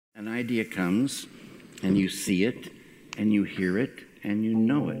An idea comes, and you see it, and you hear it, and you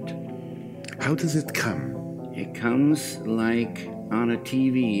know it. How does it come? It comes like on a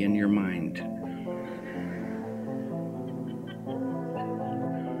TV in your mind.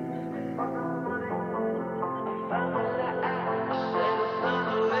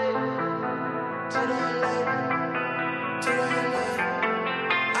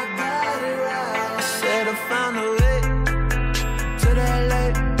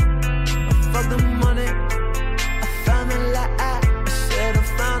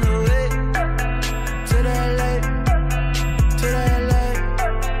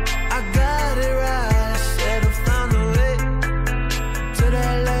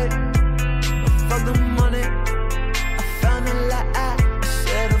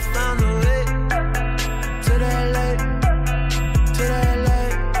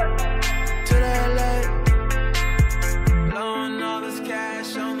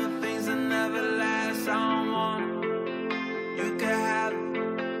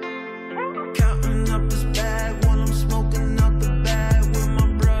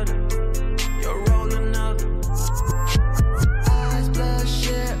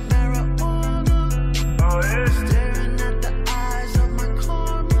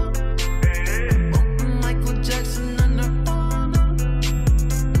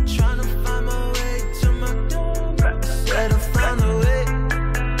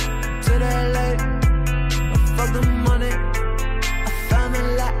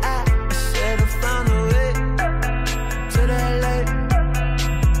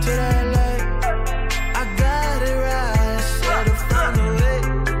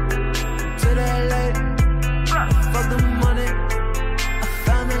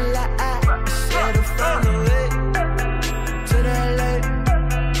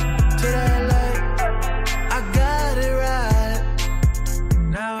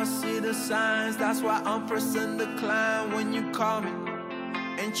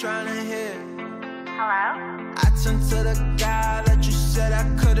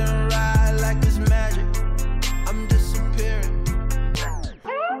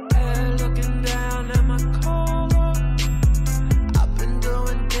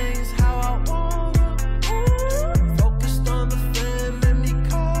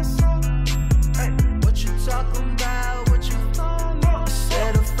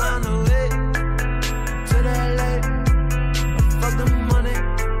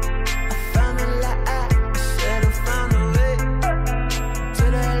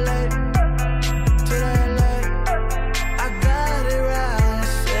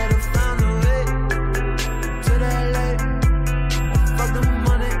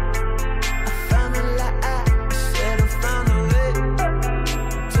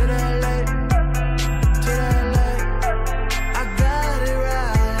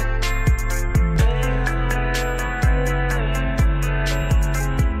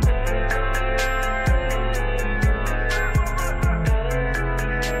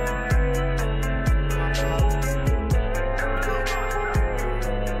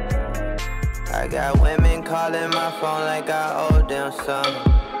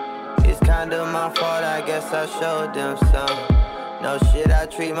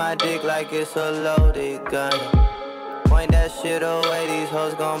 It's a loaded gun. Point that shit away, these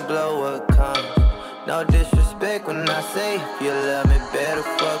hoes gon' blow what comes. No disrespect when I say, if you love me, better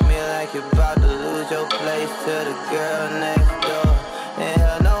fuck me like you're about to lose your place to the girl next door. And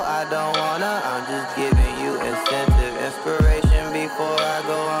hell no, I don't wanna, I'm just giving you incentive, inspiration before I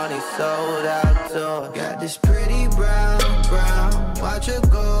go on these sold out tours. Got this pretty brown, watch her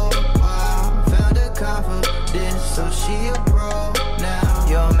go wild. Found her confidence, so she a pro now.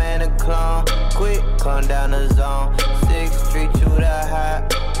 Your man a clone, quick, come down the zone. 6th Street to the high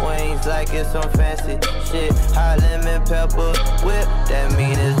wings like it's some fancy shit. Hot lemon pepper whip, that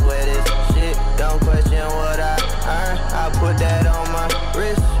mean it's wet as shit. Don't question what I earn, I put that on my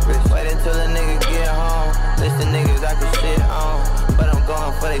wrist. Wait until a nigga get home. Listen niggas I can shit on, but I'm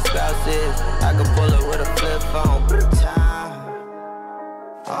going for they spouses. I can pull it with a flip phone. Time,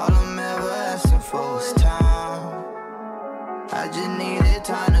 all I'm ever asking for is time. I just needed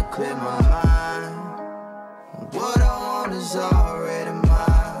time to clear my mind. What I want is already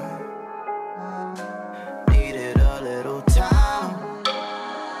mine. Needed a little time.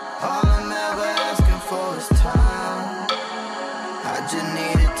 All I'm ever asking for is time. I just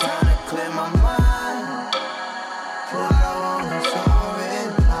needed time to clear my mind. What I want is already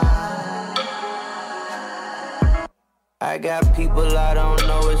mine. I got people I don't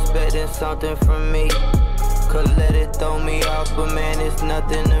know expecting something from me. Could let it throw me off, but man, it's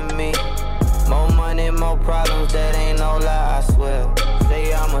nothing to me. More money, more problems, that ain't no lie, I swear.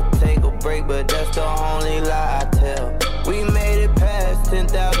 Say I'm a break, but that's the only lie I tell. We made it past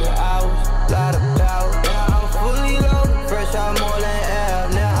 10,000 hours, lot of power. Now I'm fully loaded, fresh out more than air.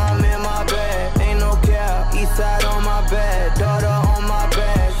 Now I'm in my bag, ain't no cap. East side on my bag, daughter on my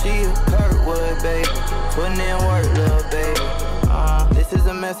bag. She a Kurtwood, baby, putting in work, little baby. This is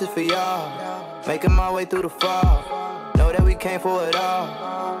a message for y'all, making my way through the fall. Know that we came for it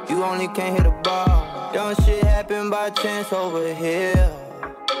all, you only can't hit a ball. Don't shit happen by chance over here.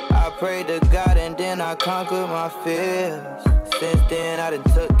 I prayed to God and then I conquered my fears. Since then I done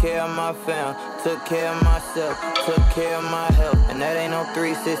took care of my fam, took care of myself, took care of my health. And that ain't no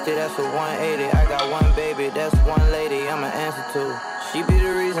 360, that's a 180. I got one baby, that's one lady I'ma answer to. She be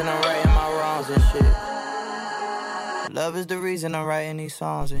the reason I'm righting my wrongs and shit. Love is the reason I'm writing these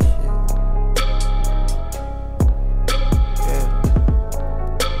songs and shit.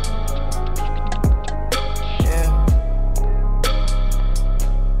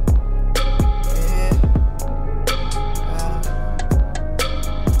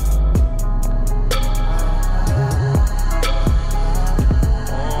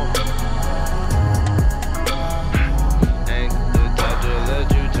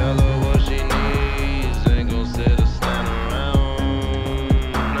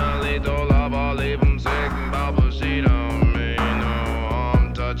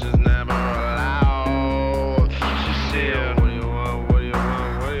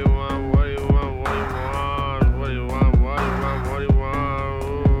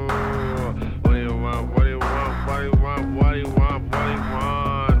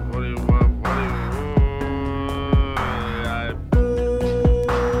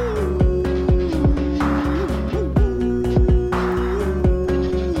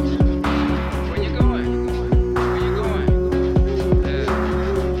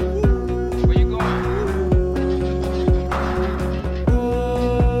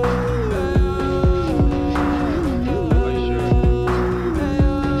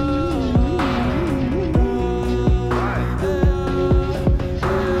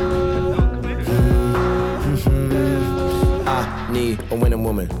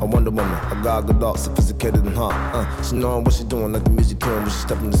 Good sophisticated and hot. She knowin' what she doing, like the music killing. When she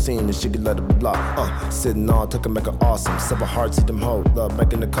step in the scene and she can let it block. Sitting on, talking make her awesome. Several hearts, see them hold, love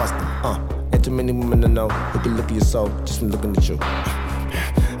back in the custom. Ain't too many women to know who can look at your soul just from looking at you.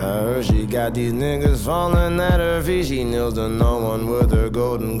 I heard she got these niggas falling at her feet. She kneels to no one with her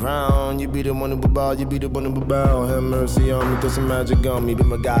golden crown. You be the one who will bow, you be the one who will bow. Have mercy on me, throw some magic on me, be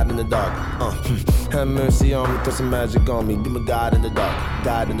my God in the dark. Have mercy on me, throw some magic on me, be my God in the dark,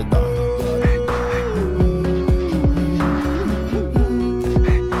 God in the dark.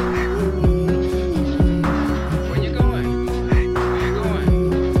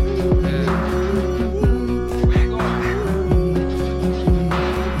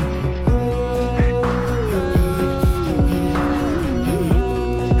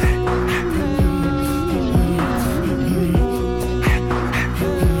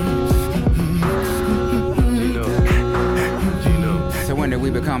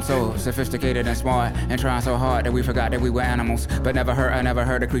 So sophisticated and smart, and trying so hard that we forgot that we were animals. But I never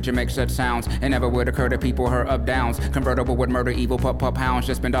heard a creature make such sounds. It never would occur to people her up downs. Convertible would murder evil pup hounds.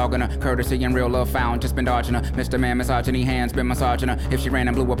 Just been dogging her, courtesy and real love found. Just been dodging her, Mr. Man misogyny hands been massaging her. If she ran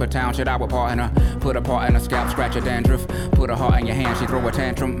and blew up a town, shit I would part in her. Put a part in her scalp, scratch her dandruff. Put a heart in your hand, she throw a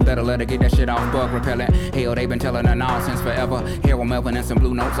tantrum. Better let her get that shit off, bug repellent. Hell, they been telling her nonsense forever. Harold Melvin and some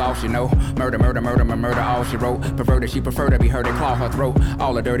blue notes, all she know. Murder, all she wrote. Perverted, she prefer to be heard and claw her throat.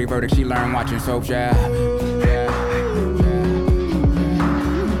 All the dirty verdict she learned watching soaps, yeah.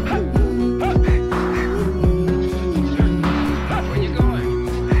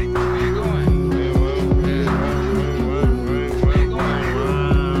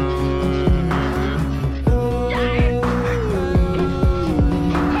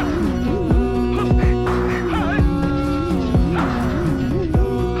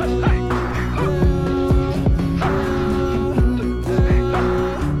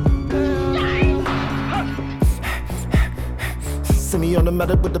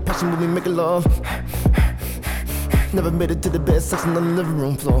 With the passion when we make love. Never made it to the bed, sex on the living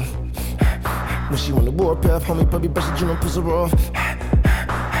room floor. When she on the warpath, homie, probably best you don't piss her off.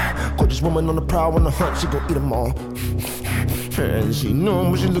 Gorgeous woman on the prowl, on the hunt, she gon' eat them all. And she know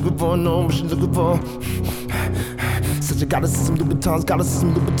what she looking for, know what she looking for. Such a goddess of some Louboutins, goddess of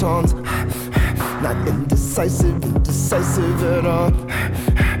some Louboutins. Not indecisive at all.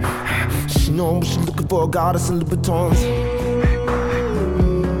 She know what she looking for, goddess in Louboutins.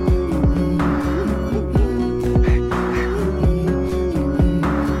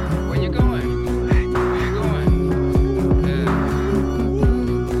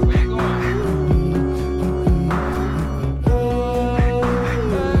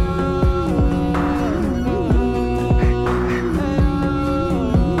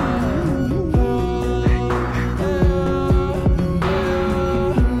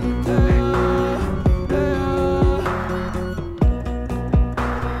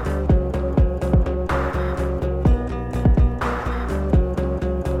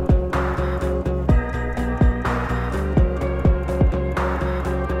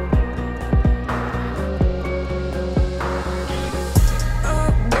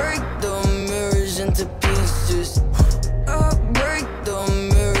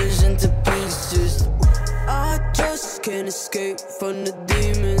 escape from the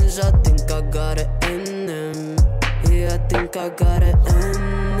demons. I think I gotta end them. Yeah, I think I gotta end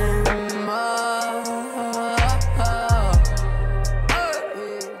them.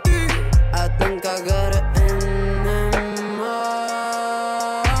 I think I gotta end them.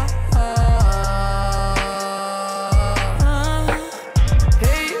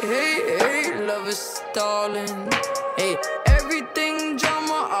 Hey, love is stalling. Hey, everything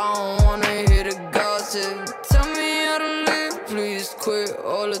drama, I don't wanna hear the gossip. Tell me how to live, please quit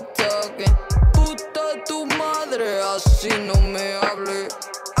all the talking. Puta tu madre, así no me hable.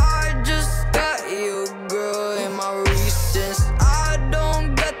 I just got you, girl, in my recess. I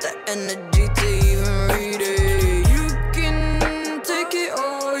don't got the energy to even read it. You can take it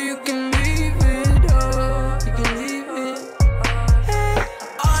or you can leave it. You can leave it.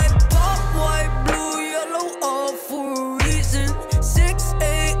 I pop white, blue, yellow, all for a reason. 6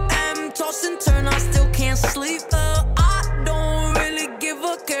 a.m. toss and turn, I still can't sleep. I don't really give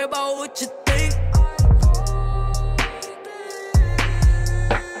a care about what you think.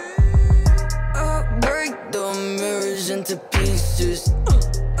 Break the mirrors into pieces.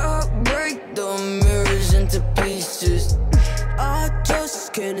 Break the mirrors into pieces. I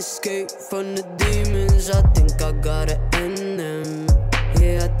just can't escape from the demons. I think I gotta end them.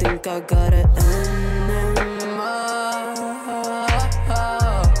 Yeah, I think I gotta end them.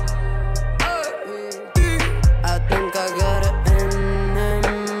 I think I gotta end them.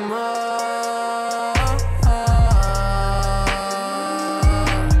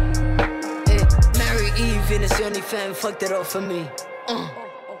 Mary Eve, Venus, the only fan fucked it up for me.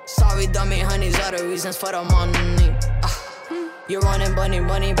 Sorry, dummy, honey's are the reasons for the money. You're running,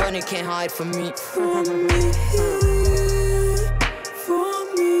 bunny, can't hide from me. From me.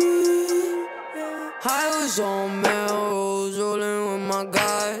 I was on Melrose, rolling with my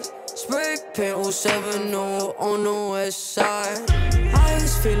guys. Spray paint 07 on the west side. I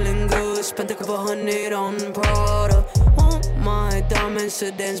was feeling good, spent a couple $100 on Prada. Want my diamond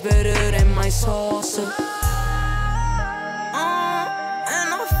sedans better than my salsa. And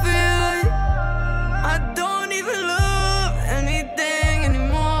I feel like I don't even love anything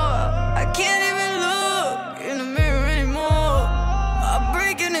anymore. I can't even look in the mirror anymore. I'm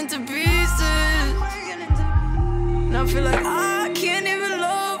breaking into pieces. And I feel like I can't even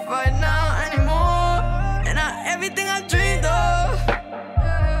love right now anymore. And everything I dreamed of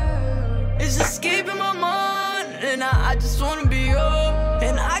is escaping my mind. And I just wanna be yours.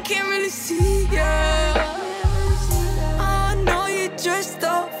 And I can't really see ya. I know you dressed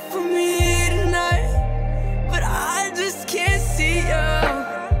up for me tonight, but I just can't see ya.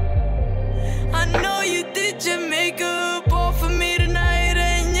 I know you did your makeup all for me tonight,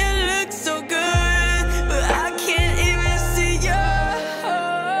 and you look so good, but I can't even see ya.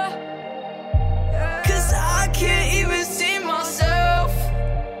 'Cause I can't even see myself,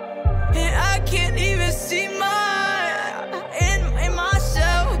 and I can't even see in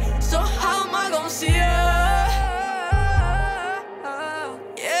myself. So how am I gonna see ya?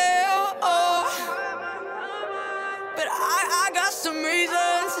 But I got some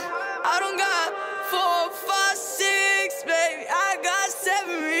reasons. I don't got 4, 5, 6, baby. I got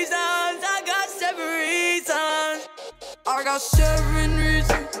 7 reasons. I got 7 reasons. I got 7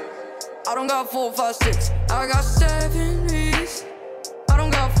 reasons. I don't got 4, 5, 6. I got 7 reasons. I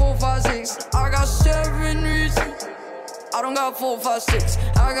don't got 4, 5, 6. I got 7 reasons. I don't got 4, 5, 6.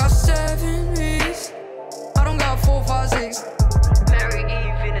 I got 7 reasons. I don't got 4, 5, 6. Mary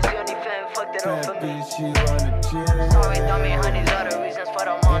Eve, Venus, the only fan fucked it up for me. Sorry, dummy, honey's are the reasons for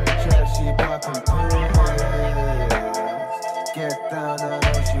the money. She poppin' pills. Get down, I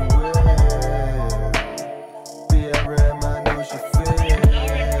know she will. Be a ram, I know she feel.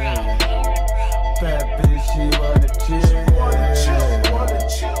 Bad bitch, she wanna chill.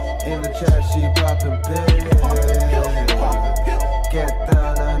 In the chat, she poppin' pills. Get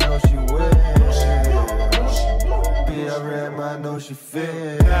down, I know she will. Be a ram, I know she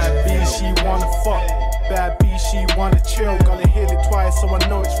feel. Bad bitch, she wanna fuck. Bad bitch, she wanna chill. Gonna hit it twice, so I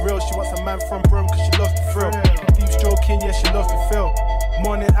know it's real. She wants a man from Brum, cause she loves the thrill. Deep stroking, yeah, she loves the feel.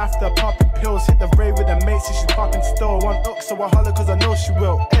 Morning after popping pills, hit the rave with her mates, so she's popping still. One up, so I holler, cause I know she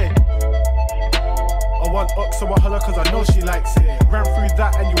will. Hey. I want up, so I holler, cause I know she likes it. Ran through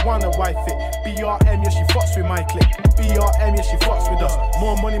that and you wanna wife it. BRM, yeah, she fucks with my clique. BRM, yeah, she fucks with us.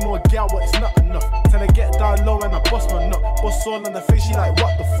 More money, more gal, but it's not enough. Tell her get down low and I bust my nut. Bust all on the face, she like,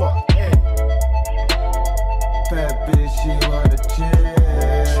 what the fuck? Hey. Bad bitch, she wanna chill.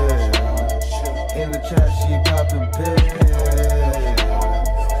 In the trap, she poppin' pills.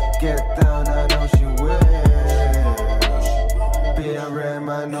 Get down, I know she will. BRM,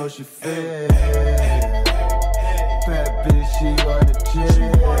 I know she feel. Bad bitch.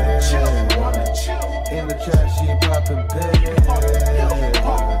 In the trap, she poppin' pills.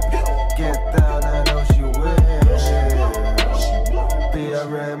 Get down, I know she will.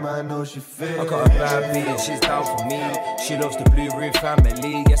 BRM, I know she feel. I got a bad beat, she's down for me. She loves the Blue Room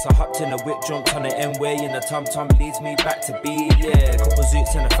family. Yes, I hopped in the whip, jumped on the M-way, and the tum-tum leads me back to B. Yeah, couple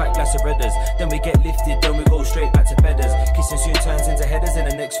zoots and a fat glass of redders. Then we get lifted, then we go straight back to bedders. Kissing soon turns into headers, and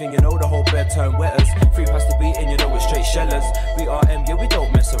the next thing you know, the whole bed turn wetters. 3 past the beat, and you know it's straight shellers. We RM, yeah, we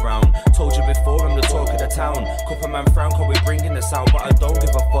don't mess around. Told you before, I'm the talk of the town. Couple man frown, cause we bringing the sound, but I don't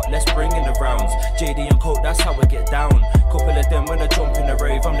give a fuck, let's bring in the rounds. JD and Coke, that's how we get down. Couple of them when I jump in the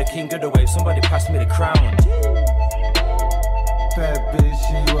rave, I'm the king of the wave, somebody pass me the crown. Bad bitch,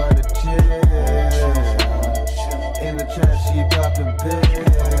 she wanna chill. In the trap, she poppin' pills.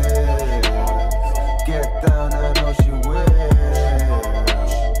 Get down, I know she will.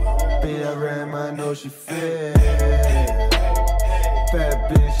 BRM, I know she feel. Bad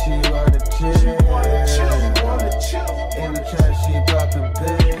bitch, she wanna chill. In the trap, she poppin'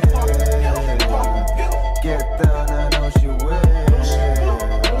 pills. Get down, I know she will.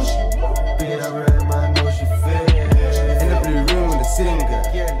 BRM, I know she feel. In the blue room with a singer.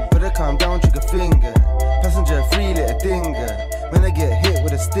 But I calm down, trigger finger. Passenger free, let a dinger. When I get hit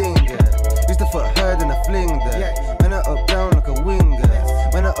with a stinger. Used to fuck her, then I fling her. When I up down like a winger.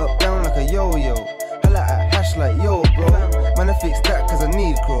 When I up down like a yo-yo. Holla at hash like yo, bro. Man, I fix that cause I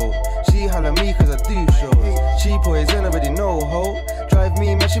need crow. She holla me cause I do shows. She poison, already know ho. Drive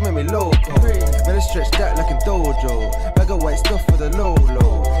me, man, she make me loco. Man, I stretch that like a dojo. Bag of white stuff for the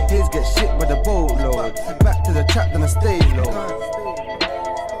low-low. Heads get shit by the boatload. Back to the trap, then I stay low.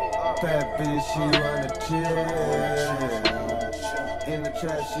 Bad bitch, she wanna chill. In the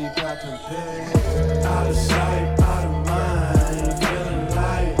trap, she poppin' pills. Out of sight, out of mind. Feeling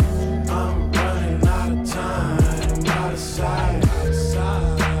like I'm running out of time. Out of sight,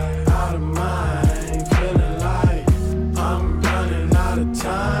 out of mind. Feeling like I'm running out of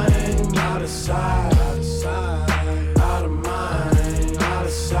time. Out of sight, out of mind. Out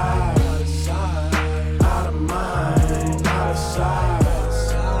of sight, out of mind. Out of sight.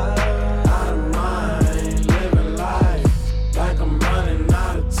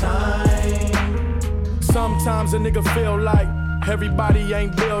 Sometimes a nigga feel like everybody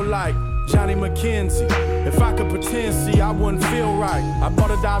ain't built like Johnny McKenzie. If I could pretend, see, I wouldn't feel right. I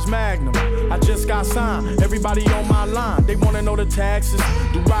bought a Dodge Magnum, I just got signed. Everybody on my line, they wanna know the taxes.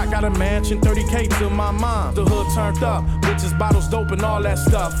 Do I got a mansion, 30K to my mom. The hood turned up, bitches, bottles, dope, and all that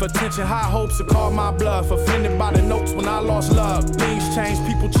stuff. Attention, high hopes, to call my bluff. Offended by the notes when I lost love. Things change,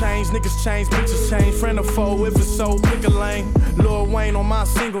 people change, niggas change, bitches change. Friend or foe, if it's so, pick a lane. Lil Wayne on my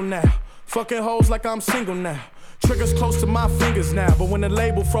single now. Fucking hoes like I'm single now. Triggers close to my fingers now. But when the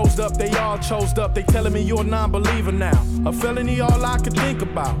label froze up, they all chose up. They telling me you're a non-believer now. A felony, all I could think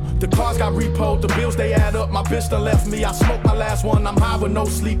about. The cars got repoed, the bills they add up. My bitch done left me, I smoked my last one. I'm high with no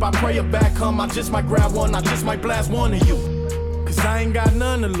sleep, I pray a back come. I just might grab one, I just might blast one of you. Cause I ain't got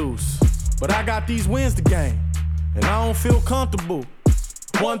none to lose. But I got these wins to gain. And I don't feel comfortable.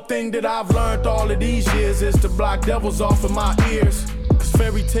 One thing that I've learned all of these years is to block devils off of my ears. Cause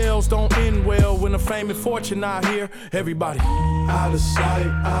fairy tales don't end well when a fame and fortune out here. Everybody out of sight,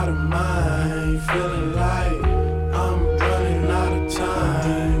 out of mind. Feeling like I'm running out of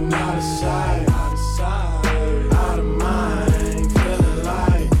time. Out of sight, out of mind. Feeling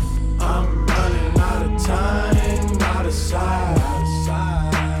like I'm running out of time. Out of sight,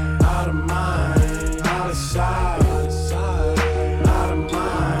 out of mind. Out of sight.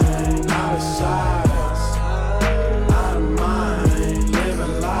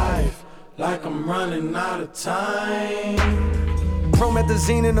 Like I'm running out of time.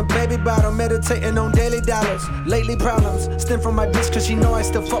 Promethazine in a baby bottle, meditating on daily dollars. Lately problems stem from my bitch cause she know I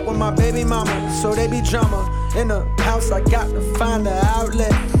still fuck with my baby mama. So they be drama in the house, I got to find the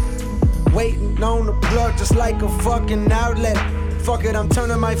outlet. Waiting on the plug just like a fucking outlet. Fuck it, I'm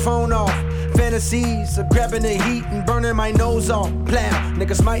turning my phone off. Fantasies of grabbing the heat and burning my nose off. Plow,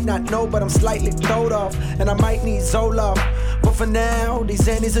 niggas might not know, but I'm slightly throwed off. And I might need Zoloft. But for now, these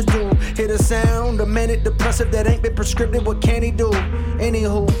Xannies are due. Hear the sound, a manic depressive that ain't been prescribed. What can he do?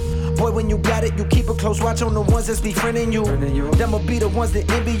 Anywho, boy, when you got it, you keep a close watch on the ones that's befriending you. Them will be the ones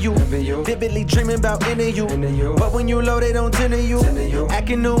that envy you. Vividly dreaming about ending you. But when you low, they don't tend to you.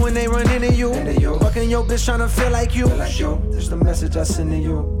 Acting new when they run into you. Fucking your bitch trying to feel like you. There's the message I send to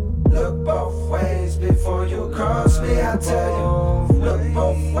you. Look both ways before you cross me, I tell you. Look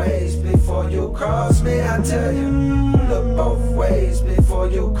both ways before you cross me, I tell you. Look both ways before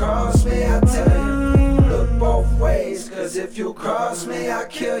you cross me, I tell you. Look both ways, cause if you cross me, I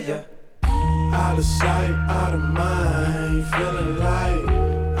kill you. Out of sight, out of mind. Feeling like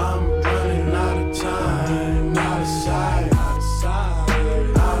I'm running out of time.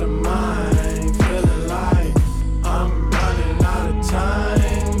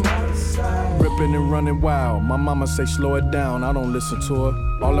 running wild. My mama say slow it down, I don't listen to her.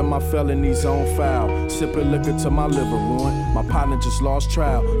 All of my felonies on file. Sipping liquor till my liver ruined. My partner just lost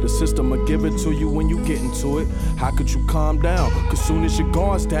trial. The system will give it to you when you get into it. How could you calm down? Cause soon as your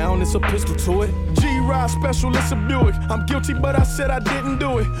guard's down, it's a pistol to it. G-Ride special, it's a Buick. I'm guilty, but I said I didn't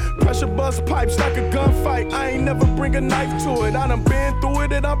do it. Pressure bust pipes like a gunfight. I ain't never bring a knife to it. I done been through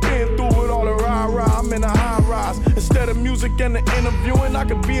it and I've been through it. All the rah-rah, I'm in a high rise. Instead of music and the interviewing, I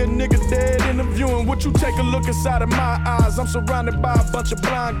could be a nigga dead interviewing. Would you take a look inside of my eyes? I'm surrounded by a bunch of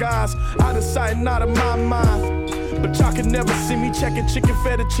blind guys. Out of sight, not of my mind. But y'all can never see me checking chicken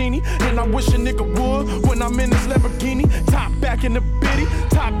fettuccine. And I wish a nigga would when I'm in this Lamborghini. Top back in the bitty,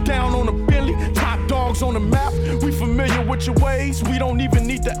 top down on the Bentley. Top dogs on the map. We familiar with your ways, we don't even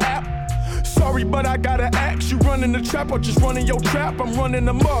need the app. Sorry, but I gotta ask, you running the trap or just running your trap? I'm running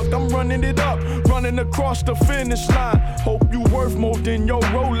amok, I'm running it up, running across the finish line. Hope you worth more than your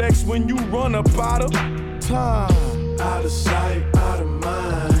Rolex when you run up out of time. Out of sight, out of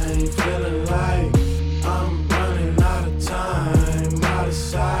mind, feeling like I'm running out of time. Out of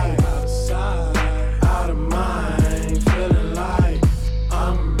sight, out of mind, feeling like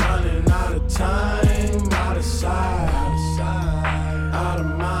I'm running out of time. Out of sight, out of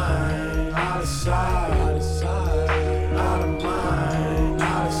mind, out of sight, out of mind,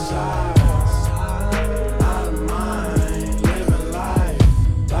 out of sight, out of mind, living life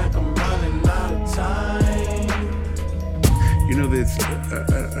like I'm running out of time. You know, there's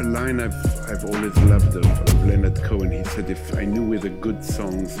a line I've always loved of Leonard Cohen. He said, if I knew where the good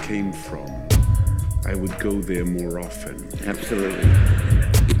songs came from, I would go there more often. Absolutely.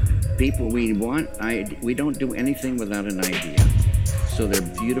 People we want, we don't do anything without an idea. So they're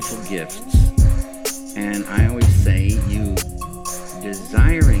beautiful gifts. And I always say, you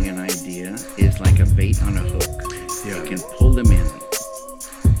desiring an idea is like a bait on a hook. Yeah. You can pull them in.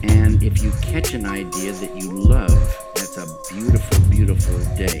 And if you catch an idea that you love, that's a beautiful, beautiful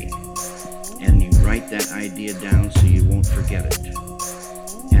day. And you write that idea down so you won't forget it.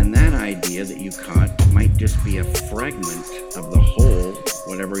 And that idea that you caught might just be a fragment of the whole,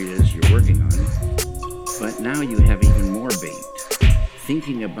 whatever it is you're working on. But now you have even more bait.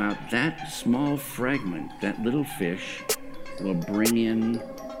 Thinking about that small fragment, that little fish, will bring in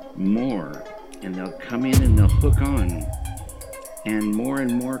more. And they'll come in and they'll hook on. And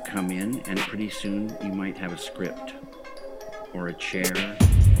more come in, and pretty soon you might have a script, or a chair,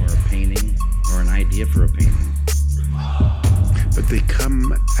 or a painting, or an idea for a painting. But they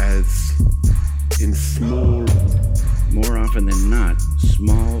come as in small... More often than not,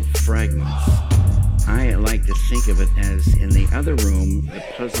 small fragments. I like to think of it as, in the other room, the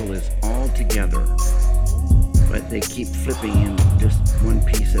puzzle is all together, but they keep flipping in just one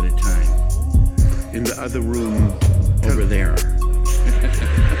piece at a time. In the other room... Over there.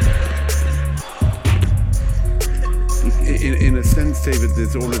 In a sense, David,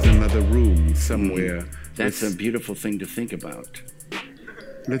 there's always another room somewhere. That's a beautiful thing to think about.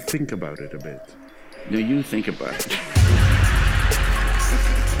 Let's think about it a bit. No, you think about it.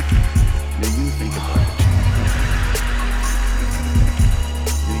 No, you think about it. No, you think about it.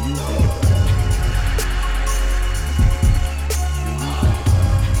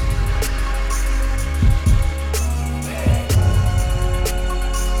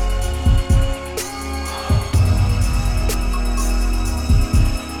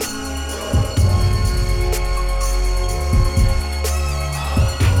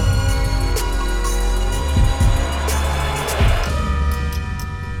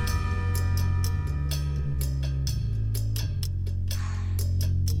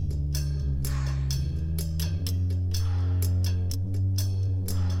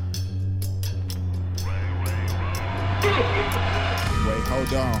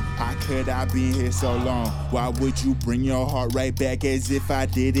 I've been here so long. Why would you bring your heart right back as if I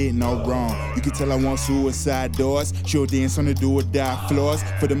did it no wrong? You can tell I want suicide doors. She'll dance on the do or die floors.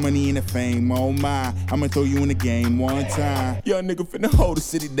 For the money and the fame, oh my. I'ma throw you in the game one time. Young nigga finna hold the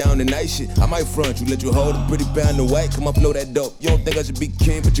city down tonight shit. I might front you, let you hold a pretty pound of white. Come up, blow that dope. You don't think I should be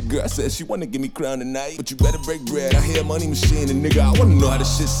king, but your girl says she wanna give me crown tonight. But you better break bread. I hear money machine and nigga, I wanna know how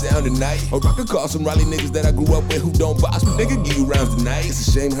this shit sound tonight. Or I could call some Raleigh niggas that I grew up with who don't box, but nigga give you rounds tonight. It's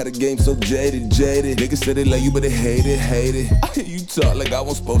a shame how the game's so jaded. Niggas said they love you, but they hate it. I hear you talk like I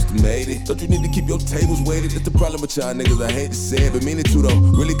was supposed to made it. Don't you need to keep your tables weighted? That's the problem with y'all niggas, I hate to say it, but mean it too though.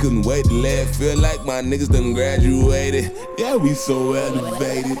 Really couldn't wait to laugh. Feel like my niggas done graduated. Yeah, we so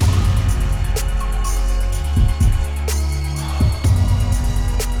elevated.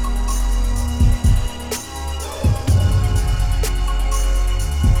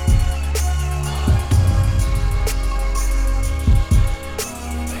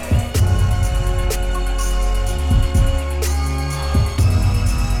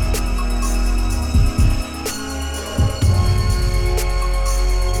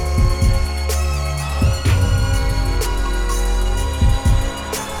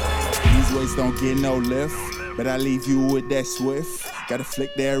 get no lift, but I leave you with that swift. Gotta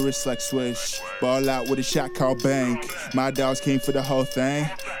flick their wrists like swish. Ball out with a shot called bank. My dogs came for the whole thing.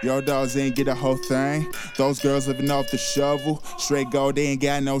 Your dogs ain't get a whole thing. Those girls living off the shovel. Straight gold, they ain't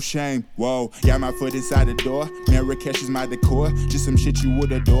got no shame. Whoa, got my foot inside the door. Marrakesh is my decor. Just some shit you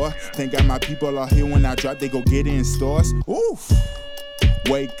would adore. Thank God my people are here when I drop. They go get it in stores. Oof.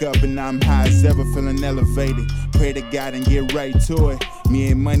 Wake up and I'm high as ever, feeling elevated. Pray to God and get right to it.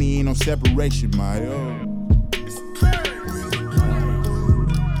 Me and money ain't no separation, my oh.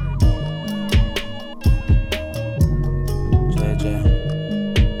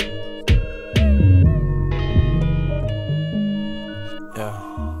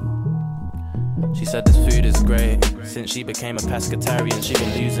 She said this food is great. Since she became a pescatarian, she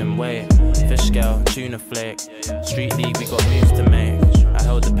been losing weight. Fish scale, tuna flake. Street league, we got moves to make. I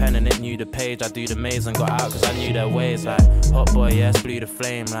held the pen and it knew the page. I do the maze and got out cause I knew their ways. Like, hot boy, yes, blew the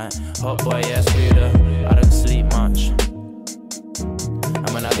flame. Like, hot boy, yes, blew the... I don't sleep much. And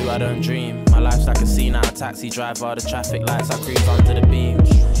when I do, I don't dream. My life's like a scene out of taxi driver. The traffic lights, I cruise under the beams.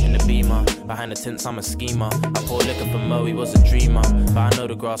 In the beamer, behind the tints, I'm a schemer. I pour liquor for Mo, he was a dreamer. But I know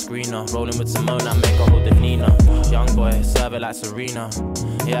the grass greener. Rolling with Simone, I make her hold the Nina. Young boy, serve it like Serena.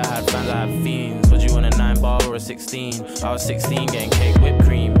 Yeah, I had fans, I had fiends. Would you want a 9 bar or a 16? I was 16, getting cake whipped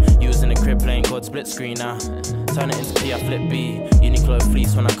cream. You was in the crib playing God split screen now. Turn it into P, I flip B. Uniqlo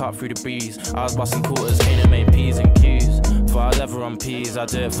fleece when I cut through the breeze. I was busting quarters, Kane made P's and Q's. Before I was ever on P's, I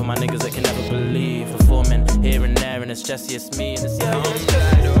do it for my niggas that can never believe. Performing here and there, and it's Jesse, it's me, and it's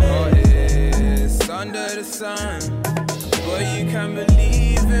under the sun, boy, you can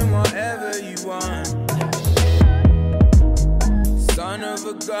believe in whatever you want. Son of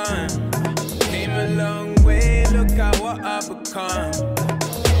a gun, came a long way, look at what I've become.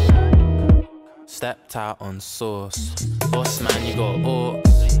 Stepped out on sauce. Boss man, you got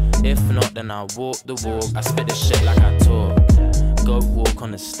orcs. If not, then I walk the walk. I spit this shit like I talk. Goat walk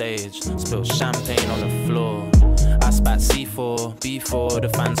on the stage, spill champagne on the floor. I spat C4, B4, the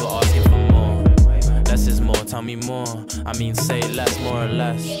fans were asking for more. Less is more, tell me more. I mean, say less, more or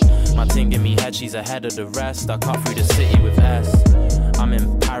less. My ting give me head, she's ahead of the rest. I cut through the city with S. I'm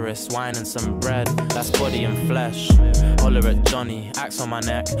in Paris, wine and some bread. That's body and flesh. Holler at Johnny, axe on my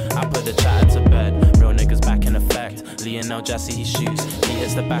neck. I put the chatter to bed. Real niggas back in effect. Lionel Jesse, he shoots. He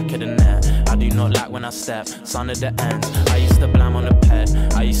hits the back of the net. I do not like when I step. Son of the ends. I used to blam on the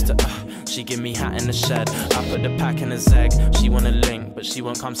ped. I used to, she give me hat in the shed. I put the pack in a zeg. She wanna link, but she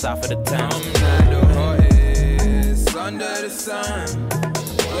won't come south of the Thames. I'm not the hottest under the sun,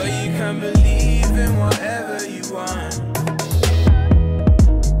 but you can believe in whatever you want.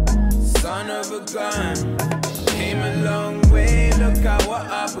 Son of a gun, came a long way, look at what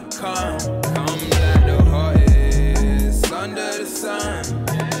I've become. Come like the hottest under the sun,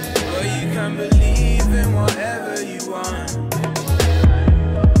 but you can believe in whatever you want.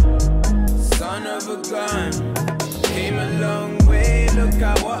 Son of a gun, came a long way, look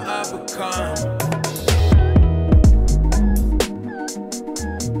at what I've become.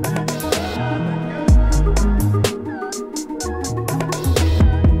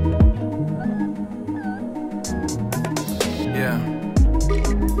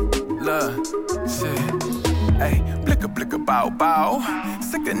 Blicka blicka bow bow.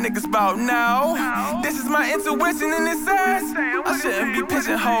 Sick of niggas bow now. This is my intuition in this ass. I shouldn't be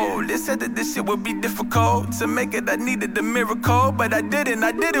pigeonholed. They said that this shit would be difficult. To make it I needed a miracle, but I did it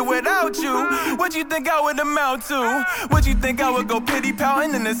without you. What you think I would amount to? What you think I would go pity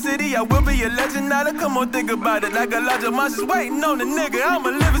pouting in the city? I will be a legend now to come on, think about it. Like a lot of monsters waiting on the nigga. I'ma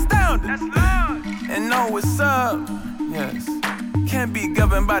live astounded. And know what's up, yes. Can't be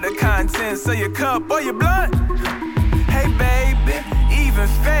governed by the contents of your cup or your blunt. Hey baby, even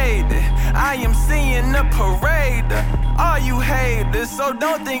faded, I am seeing the parade. All you haters, so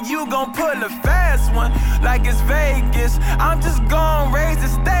don't think you gon' pull a fast one like it's Vegas. I'm just gon' raise the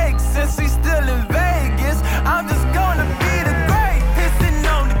stakes since we still in Vegas. I'm just gonna be the great, sitting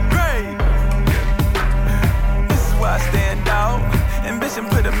on the grave. This is why I stand out. Ambition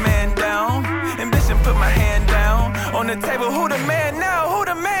put a man down. Ambition put my hand down on the table. Who the man now? Who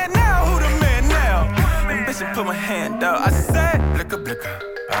the man now? Who the man now? Ambition put my hand out. I said, blicka blicka,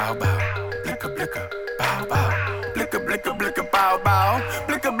 bow bow. Blicka blicka, bow bow. Blicka blicka blicka, bow bow.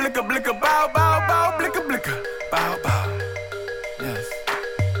 Blicka blicka blicka, bow bow bow. Blicka blicka, bow bow. Yes.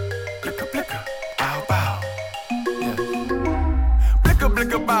 Blicka blicka, bow bow. Yes. Blicka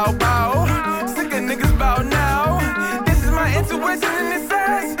blicka, bow bow. Sick of niggas bow now. This is my intuition in this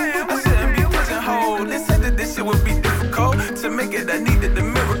ass. I shouldn't be pigeonholed. They said that this shit would be difficult. To make it I needed a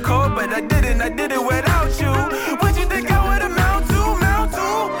miracle, but I did it without you. What you think I would amount to?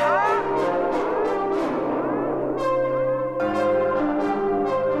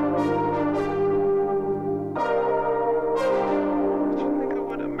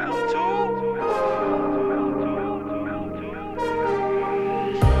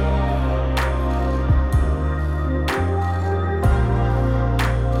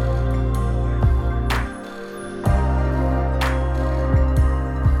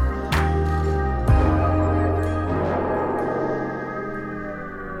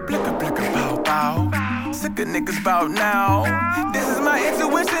 about now. This is my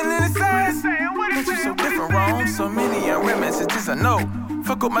intuition and it says, that you so different, wrong. So many young women, it's just a no.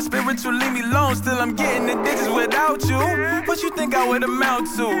 Fuck up my spiritual, leave me alone. Still I'm getting the digits without you. What you think I would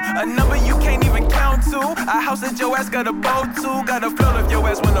amount to? A number you can't even count to. A house that your ass got a boat to. Got a float of your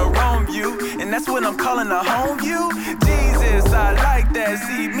ass when I roam you. And that's what I'm calling a home view. Jesus, I like that.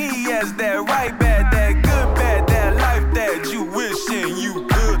 See me as that right bad, that good bad, that life that you wishing you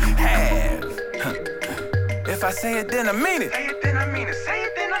could have. If I say it, then I mean it. Say it, then I mean it. Say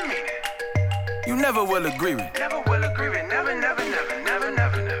it, then I mean it. You never will agree with. Never will agree with. Never, never, never, never,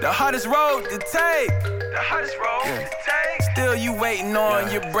 never, never. The hardest road to take. The hardest road to take. Still you waiting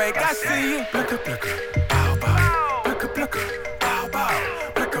on your break. I see you. Blicka, blicka, bow, bow. Blicka, blicka, bow,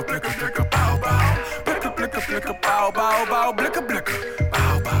 bow. Blicka, blicka, blicka, bow, bow. Blicka, blicka, blicka, bow, bow, bow. Blicka, blicka,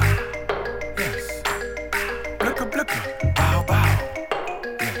 bow, bow. Yes. Blicka, blicka, bow, bow.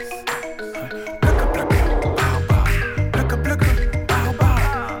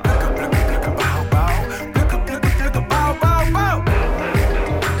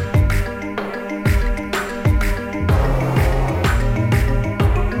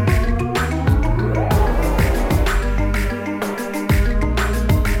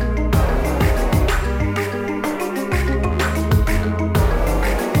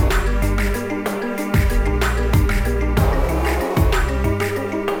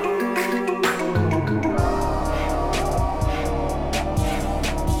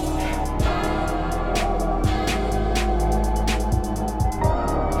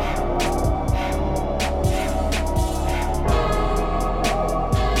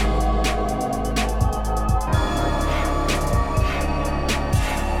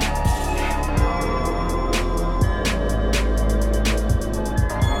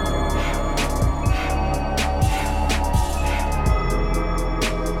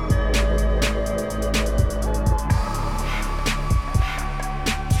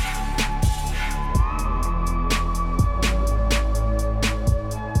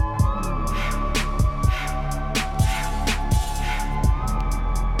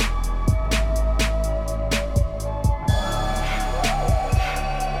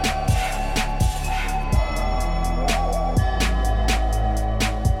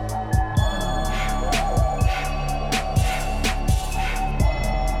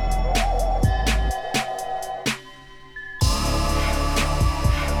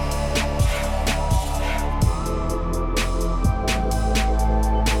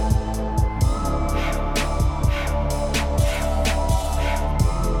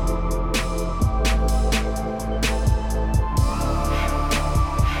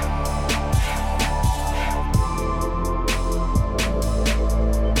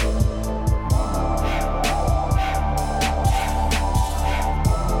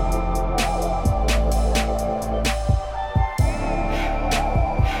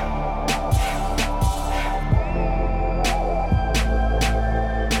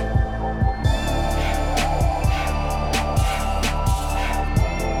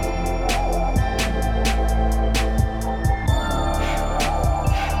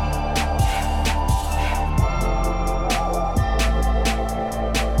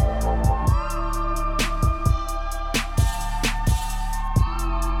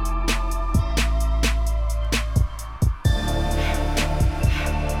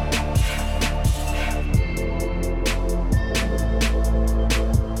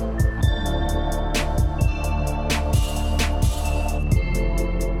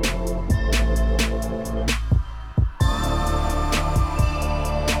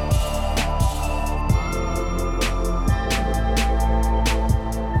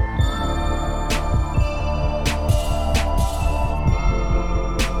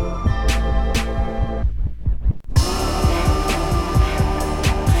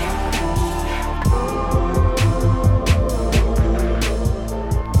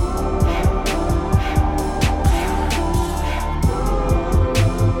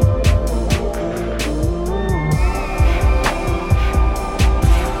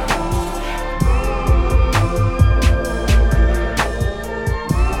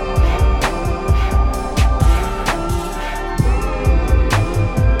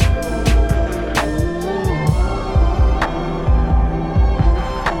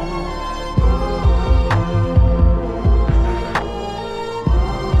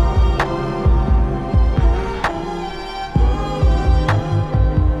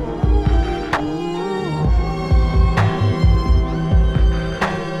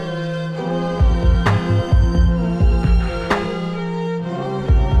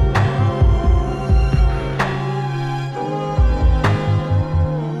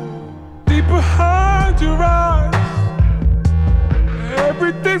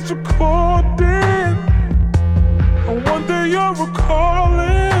 everything's recorded. And one day you're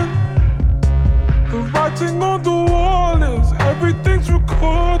recalling. The writing on the wall is everything's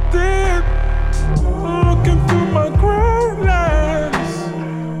recorded. Looking through my gray lens,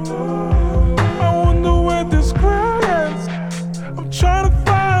 I wonder where this gray ends. I'm trying to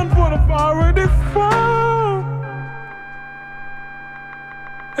find what I've already found.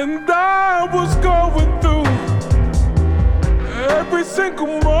 And I was going through every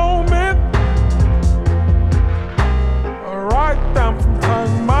single moment. Right down from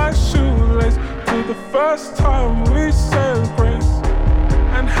tying my shoelace to the first time we said grace.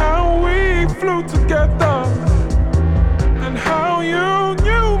 And how we flew together. And how you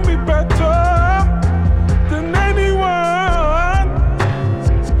knew me better than anyone.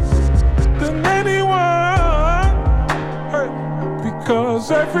 Than anyone. Hey.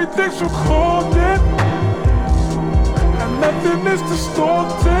 Because everything's recorded. And nothing is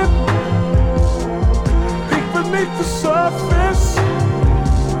distorted. Peek beneath the surface.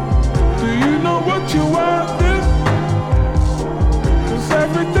 Do you know what you are this? Cause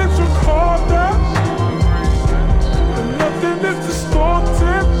everything's recorded. And nothing is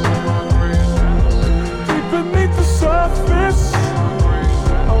distorted. Deep beneath the surface.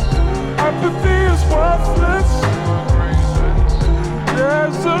 Oh, apathy is worthless.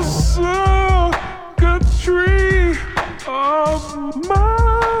 There's a circuitry of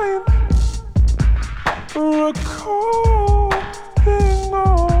mine recording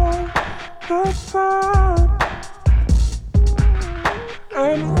all the time.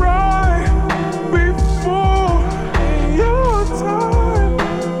 And right before your time,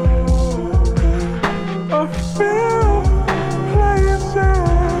 I feel plays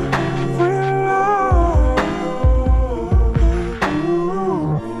every line.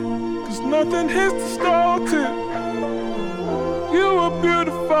 Cause nothing is distorted. You are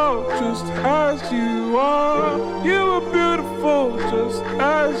beautiful just as you are. You are beautiful just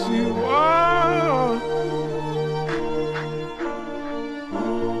as you are.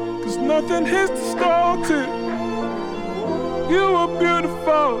 Cause nothing is distorted. You are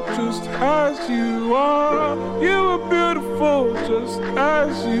beautiful just as you are. You are beautiful just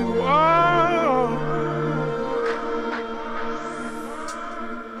as you are.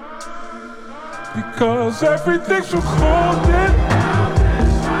 Because everything's recorded.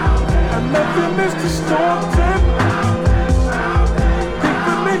 And nothing is distorted. Deep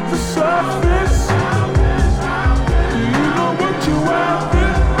beneath the surface. Do you know what you are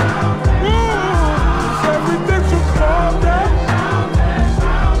with? Cause everything's recorded.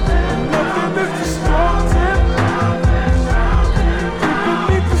 And nothing is distorted. Deep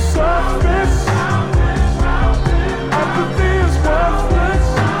beneath the surface. Apathy is worthless.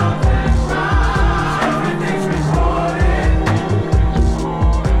 Everything's recorded.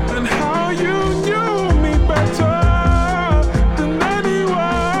 And how you knew me better than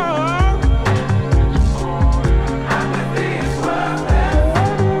anyone. Apathy is worthless.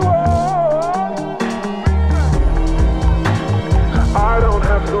 I don't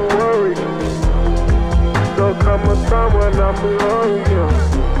have to worry. There'll come a time when I'm alone.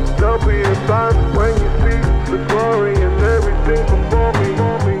 There'll be a time when you see the glory and everything before me.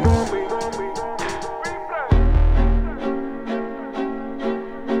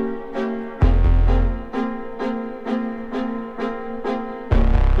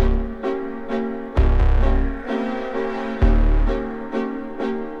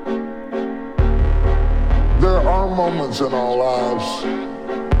 There are moments in our lives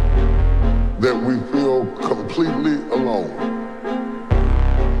that we feel completely alone.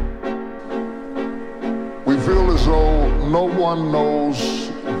 We feel as though no one knows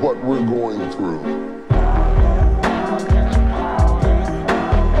what we're going through.